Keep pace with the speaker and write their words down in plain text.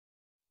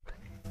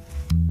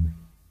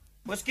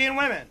Whiskey and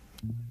Women.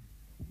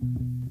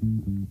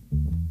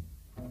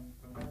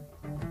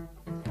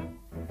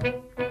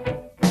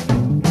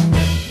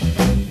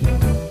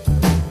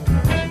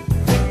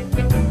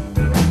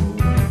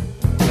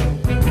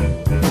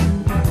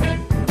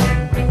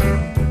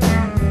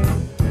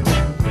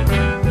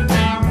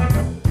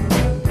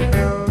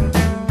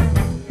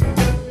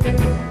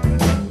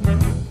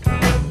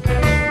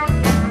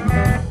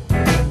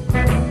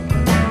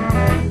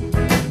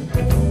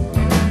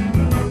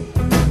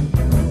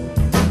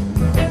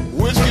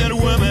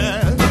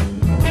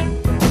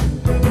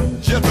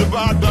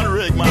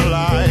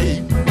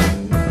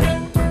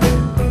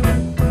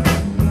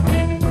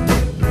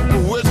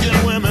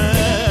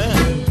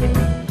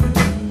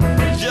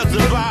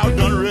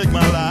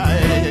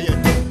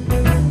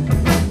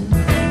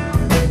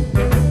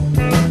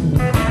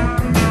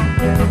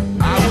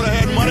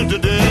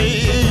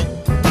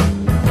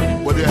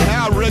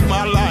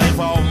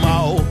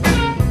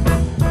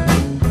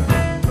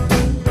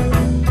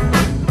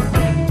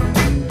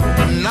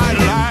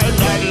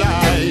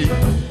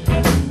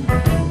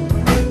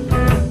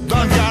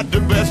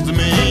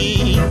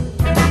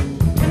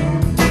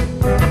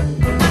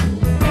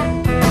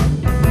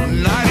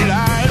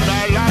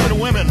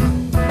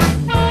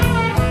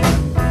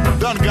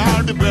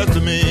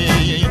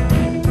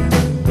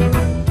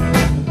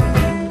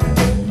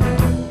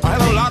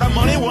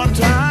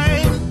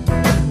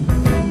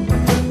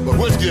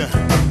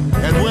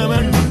 And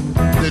women,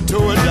 they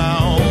tore it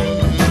down.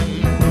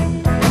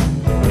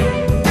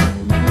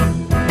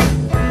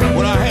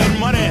 When I had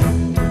money,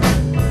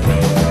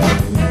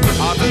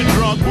 I've been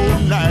drunk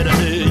both night and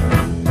day.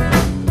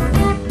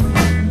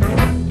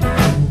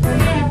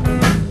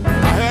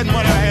 I had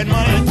money,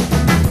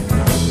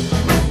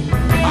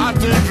 I've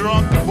been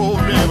drunk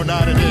both every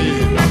night and day.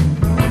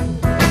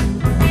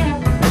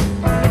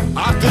 I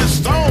been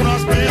stoned,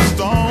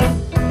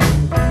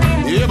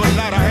 every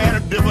night I had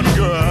a different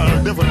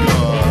girl, different girl.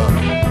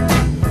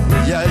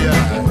 Yeah.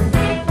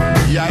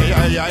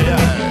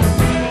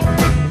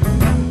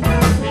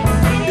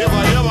 If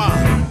I ever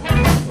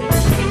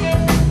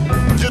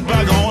get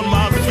back on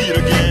my feet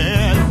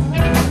again,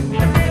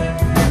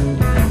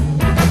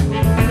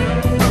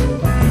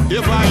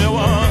 if I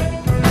ever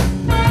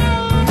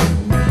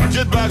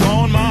get back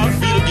on my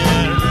feet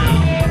again,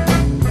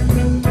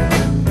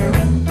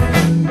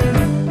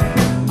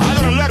 I'm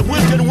gonna let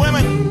wicked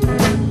women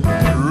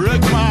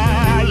wreck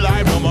my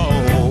life no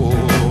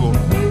more.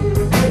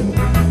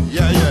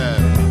 Yeah.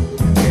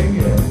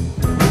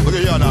 Look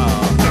at you now.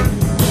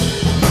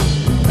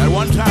 At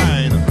one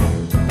time,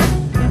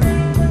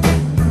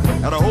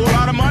 had a whole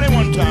lot of money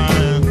one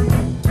time.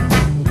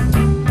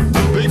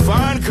 Big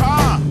fine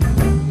car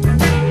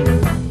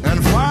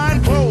and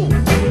fine clothes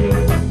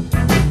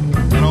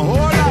and a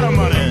whole lot of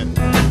money.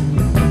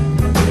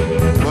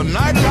 But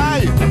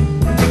nightlife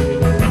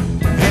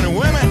and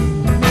women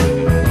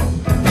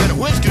and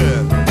whiskey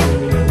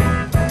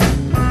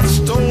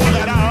stole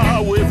that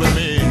away from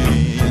me.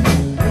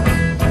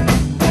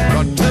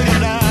 Got taken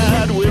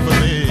that away from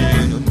me.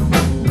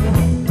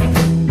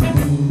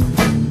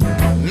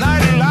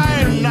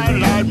 Nightlife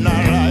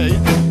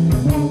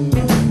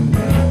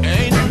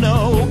ain't no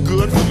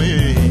good for me.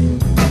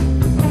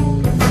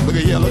 Look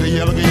at ya.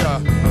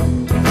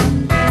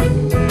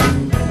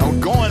 I'm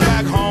going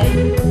back home,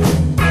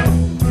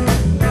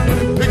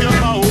 pick up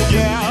my old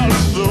gal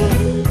soul.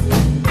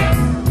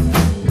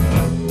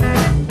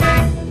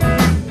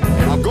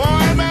 I'm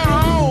going back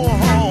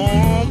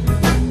home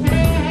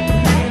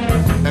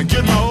and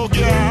get my old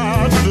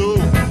gal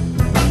soul.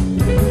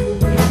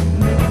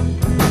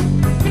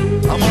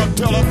 I'm gonna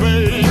tell her,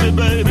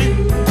 baby,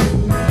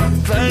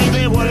 things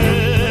ain't what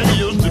it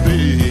used to be.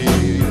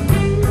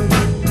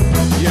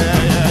 Yeah.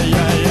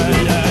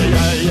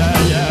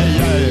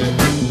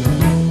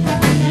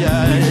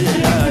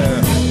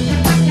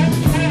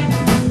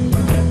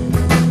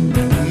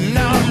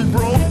 Now I'm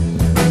broke,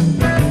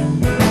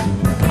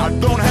 I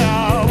don't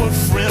have a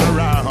friend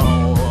around.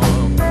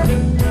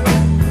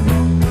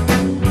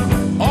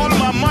 All of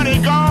my money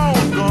gone.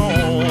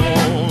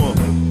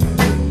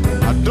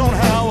 I don't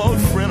have a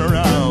friend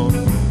around.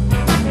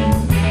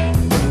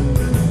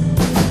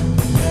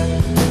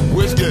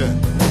 Whiskey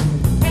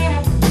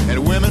and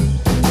women,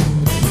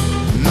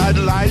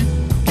 nightlife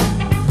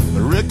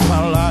wrecked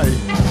my life.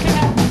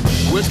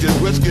 Whiskey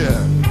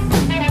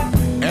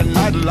and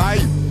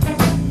nightlife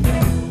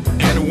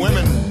and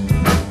women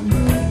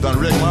done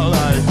wrecked my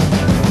life.